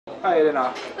Hi,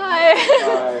 Elena. Hi.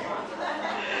 Hi.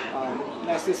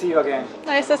 Nice to see you again.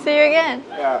 Nice to see you again.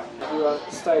 Yeah, you are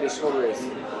stylish always.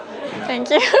 Thank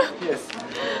you. Yes.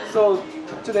 So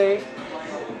today,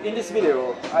 in this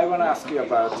video, I want to ask you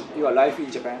about your life in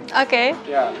Japan. Okay.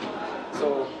 Yeah.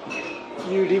 So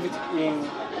you lived in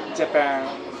Japan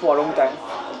for a long time.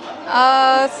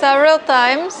 Several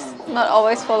times, not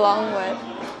always for long, but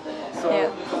So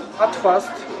yeah. at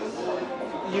first,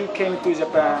 you came to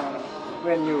Japan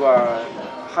when you were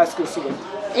high school student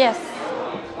Yes.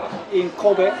 in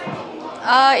Kobe.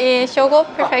 In Hyogo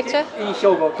Prefecture. In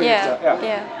Hyogo Prefecture.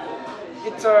 Yeah.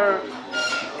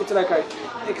 It's like an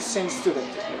exchange student.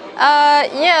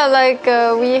 Yeah, like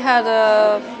we had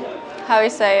a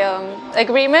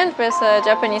agreement with a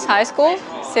Japanese high school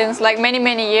since like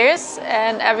many years,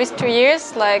 and every 2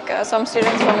 years, like some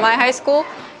students from my high school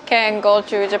can go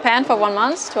to Japan for 1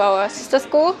 month to our sister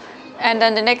school, and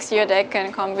then the next year they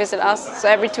can come visit us. So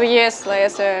every 2 years, like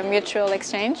it's a mutual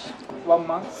exchange. 1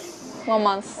 month. 1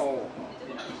 month. Oh,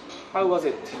 how was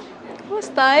it? It was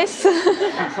nice.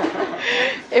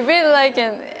 A bit like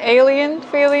an alien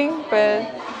feeling, but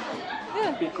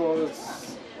yeah.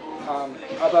 Because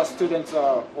other students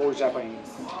are all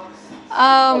Japanese.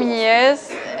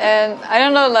 Yes, and I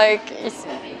don't know, like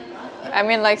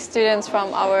like students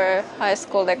from our high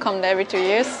school, they come there every 2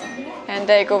 years, and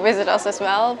they go visit us as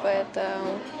well. But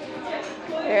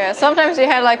yeah, sometimes we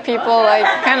had like people like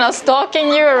kind of stalking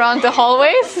you around the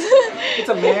hallways. It's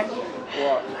a man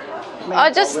or Oh,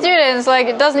 just students. Like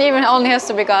it doesn't even only has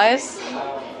to be guys.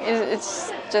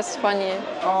 It's just funny.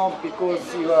 Oh,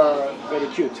 because you are very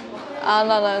cute.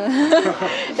 No.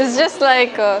 It's just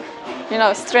like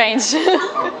strange.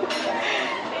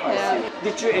 Yeah.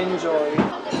 Did you enjoy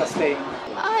the stay?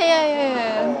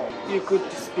 Yeah. You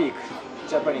could speak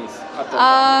Japanese at the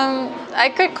time. I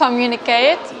could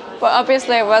communicate, but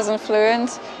obviously I wasn't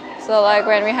fluent. So like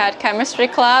when we had chemistry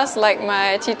class, like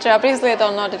my teacher obviously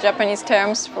don't know the Japanese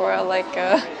terms for like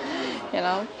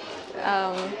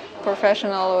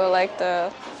professional, or like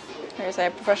the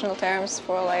professional terms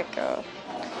for like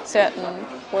certain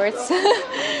words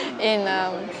in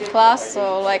class.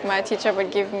 So like my teacher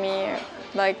would give me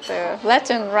like the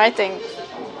Latin writing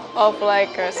of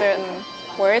like certain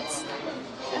words,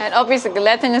 and obviously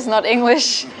Latin is not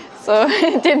English. So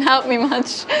it didn't help me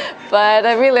much, but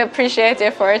I really appreciate the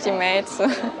effort you made, so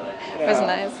it was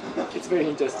nice. It's very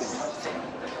interesting.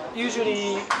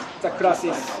 Usually the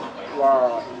classes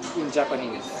were in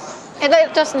Japanese. And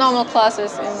like just normal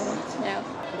classes, yeah.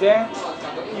 Then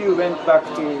you went back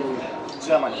to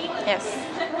Germany. Yes.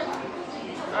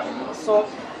 So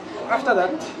after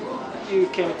that, you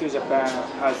came to Japan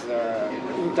as an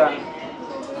intern.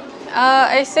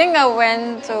 I think I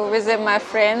went to visit my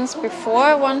friends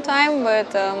before one time,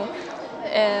 but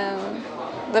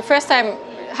the first time,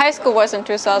 high school was in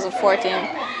 2014,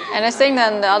 and I think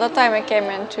then the other time I came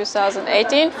in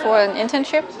 2018 for an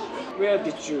internship. Where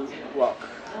did you work?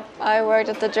 I worked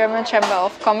at the German Chamber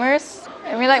of Commerce.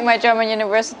 I mean, like my German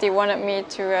university wanted me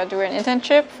to do an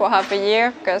internship for half a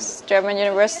year, because German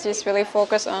universities really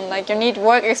focus on like you need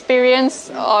work experience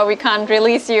or we can't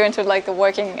release you into like the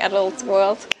working adult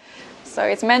world. So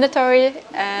it's mandatory,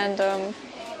 and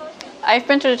I've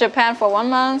been to Japan for 1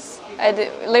 month. I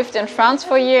lived in France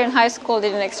for a year in high school,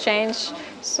 did an exchange.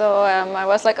 So I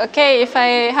was like, okay, if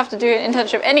I have to do an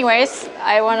internship anyways,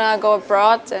 I want to go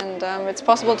abroad, and it's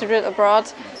possible to do it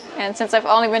abroad. And since I've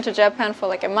only been to Japan for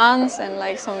like a month and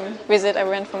like some visit I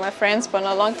went for my friends, but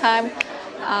not a long time,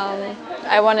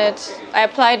 I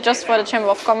applied just for the Chamber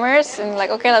of Commerce and like,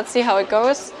 okay, let's see how it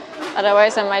goes.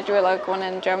 Otherwise, I might do like one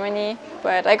in Germany.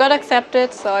 But I got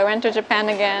accepted, so I went to Japan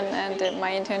again and did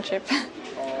my internship.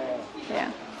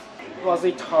 Yeah. Was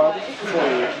it hard for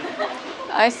you?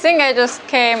 I think I just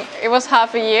came, it was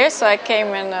half a year, so I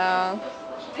came in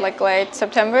like late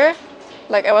September.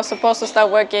 Like I was supposed to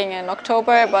start working in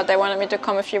October, but they wanted me to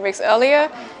come a few weeks earlier,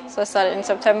 so I started in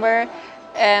September.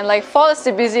 And like fall is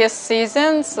the busiest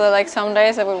season, so like some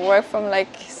days I would work from like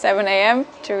 7 a.m.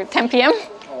 to 10 p.m.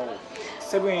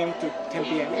 7 a.m. to 10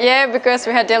 p.m. Yeah, because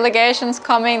we had delegations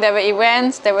coming, there were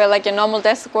events, there were like your normal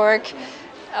desk work,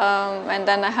 and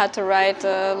then I had to write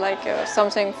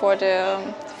something for the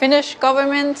Finnish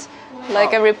government,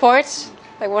 like a report,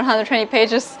 like 120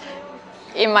 pages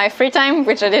in my free time,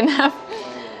 which I didn't have.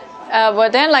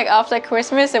 But then like after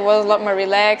Christmas it was a lot more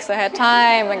relaxed, I had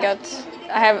time,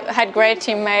 I had great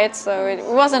teammates, so it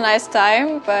was a nice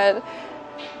time. But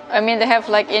I mean they have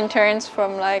like interns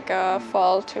from like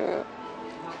fall to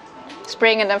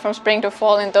spring, and then from spring to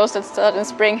fall, and those that start in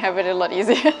spring have it a lot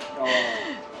easier.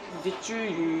 Did you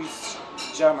use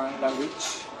German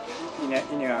language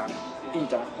in your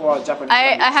intern or Japanese I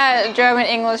language? had German,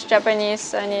 English,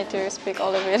 Japanese. I need to speak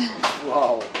all of it.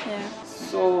 Wow. Yeah.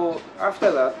 So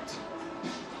after that,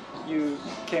 you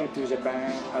came to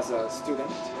Japan as a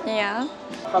student. Yeah.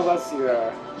 How was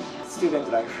your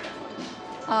student life?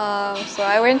 So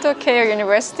I went to Keio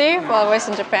University while I was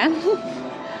in Japan.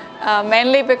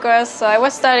 Mainly because I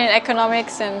was studying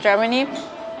economics in Germany,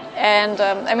 and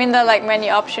I mean there are like many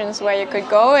options where you could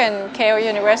go. And Keio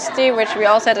University, which we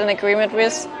also had an agreement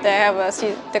with, they have a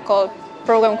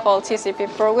program called CCP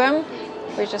program,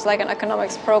 which is like an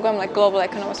economics program, like global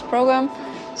economics program.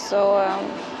 So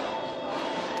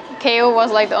Keio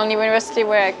was like the only university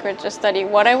where I could just study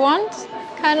what I want,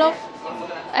 kind of.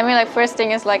 I mean, like first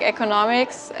thing is like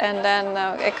economics, and then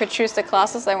I could choose the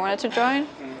classes I wanted to join,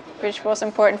 which was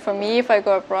important for me. If I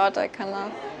go abroad, I kind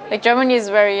of like Germany is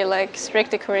very like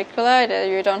strict curricula.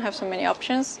 You don't have so many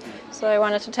options. So I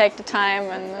wanted to take the time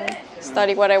and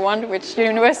study what I want, which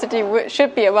university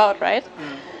should be about, right?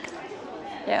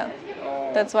 Yeah,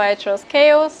 that's why I chose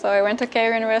Keio. So I went to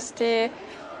Keio University.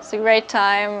 It's a great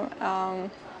time.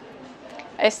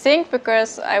 I think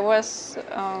because I was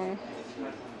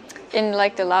in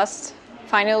like the last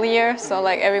final year, so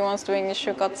like everyone's doing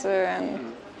shukatsu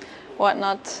and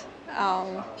whatnot.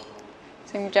 I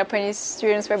think Japanese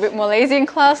students were a bit more lazy in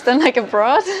class than like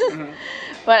abroad.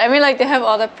 But I mean, like they have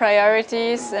other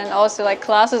priorities, and also like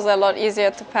classes are a lot easier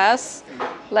to pass.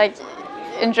 Like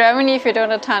in Germany, if you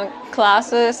don't attend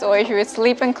classes or if you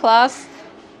sleep in class,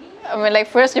 I mean, like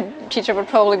first your teacher would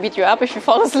probably beat you up if you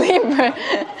fall asleep.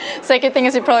 Second thing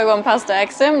is you probably won't pass the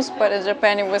exams. But in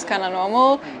Japan it was kind of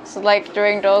normal. So like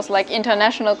during those like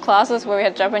international classes where we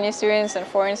had Japanese students and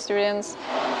foreign students,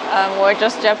 or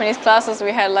just Japanese classes,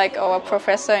 we had like our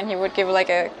professor, and he would give like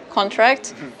a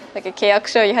contract, like a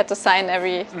keiakusho you had to sign at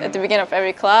the beginning of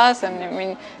every class. And I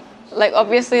mean, like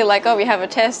obviously like, oh, we have a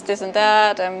test, this and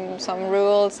that, some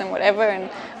rules and whatever. And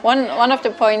one of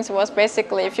the points was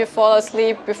basically if you fall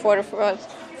asleep before the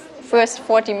first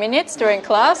 40 minutes during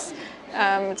class,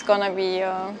 it's gonna be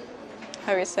how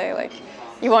do you say, like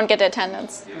you won't get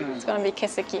attendance. It's gonna be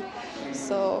keseki.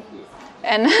 So,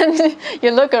 and then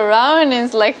you look around and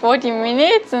it's like 40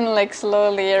 minutes and like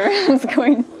slowly everyone's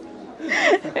going.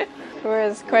 It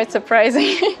was quite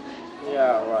surprising.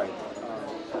 Yeah, right.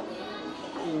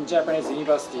 In Japanese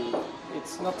university,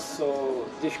 it's not so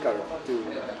difficult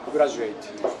to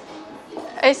graduate.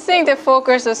 I think the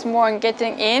focus is more on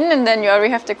getting in, and then you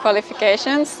already have the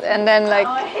qualifications, and then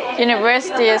like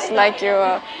university is like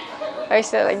your, I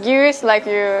say, like use like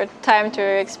your time to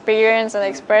experience and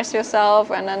express yourself,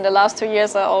 and then the last 2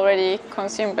 years are already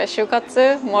consumed by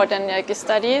shukatsu more than like your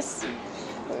studies,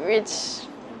 which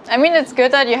I mean it's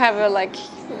good that you have a like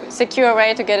secure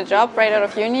way to get a job right out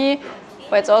of uni,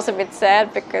 but it's also a bit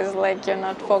sad because like you're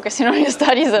not focusing on your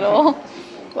studies at all.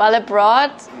 While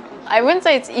abroad, I wouldn't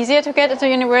say it's easier to get into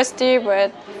university,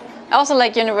 but also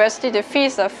like university, the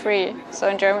fees are free. So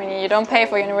in Germany, you don't pay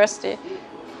for university.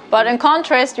 But in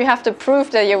contrast, you have to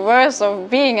prove that you're worth of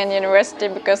being in university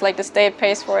because like the state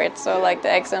pays for it. So like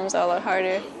the exams are a lot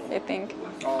harder, I think.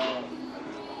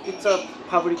 It's a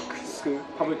public school,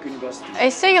 public university. I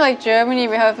think like Germany,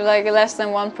 we have like less than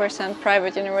 1%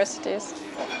 private universities.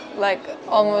 Like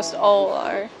almost all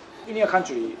are. In your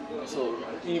country, so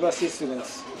university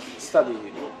students study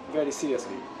very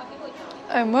seriously.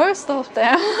 Most of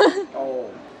them. Oh.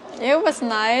 It was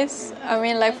nice. I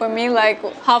mean, like for me, like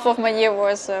half of my year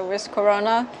was with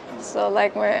Corona. So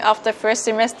like after first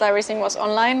semester, everything was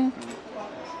online.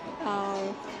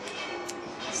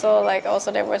 So like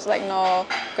also there was like no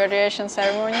graduation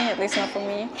ceremony, at least not for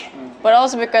me. But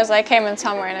also because I came in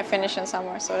summer and I finished in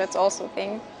summer, so that's also a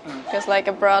thing. Because like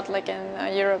abroad, like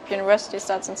in Europe, university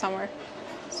starts in summer,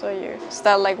 so you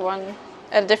start like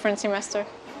a different semester.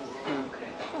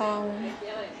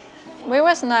 But it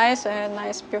was nice. I had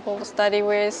nice people to study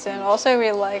with, and also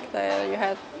we liked that you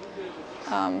had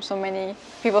so many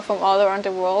people from all around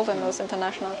the world in those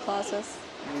international classes.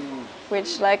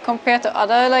 Which like compared to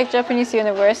other like Japanese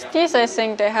universities, I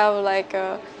think they have like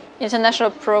a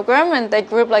international program, and they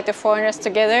group like the foreigners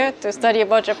together to study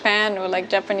about Japan or like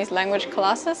Japanese language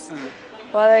classes.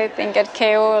 But I think at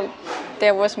Keio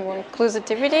there was more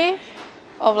inclusivity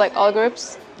of like all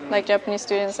groups, like Japanese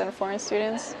students and foreign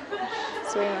students.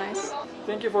 It's really nice.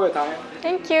 Thank you for your time.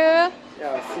 Thank you.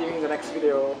 Yeah, see you in the next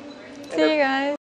video. See you guys.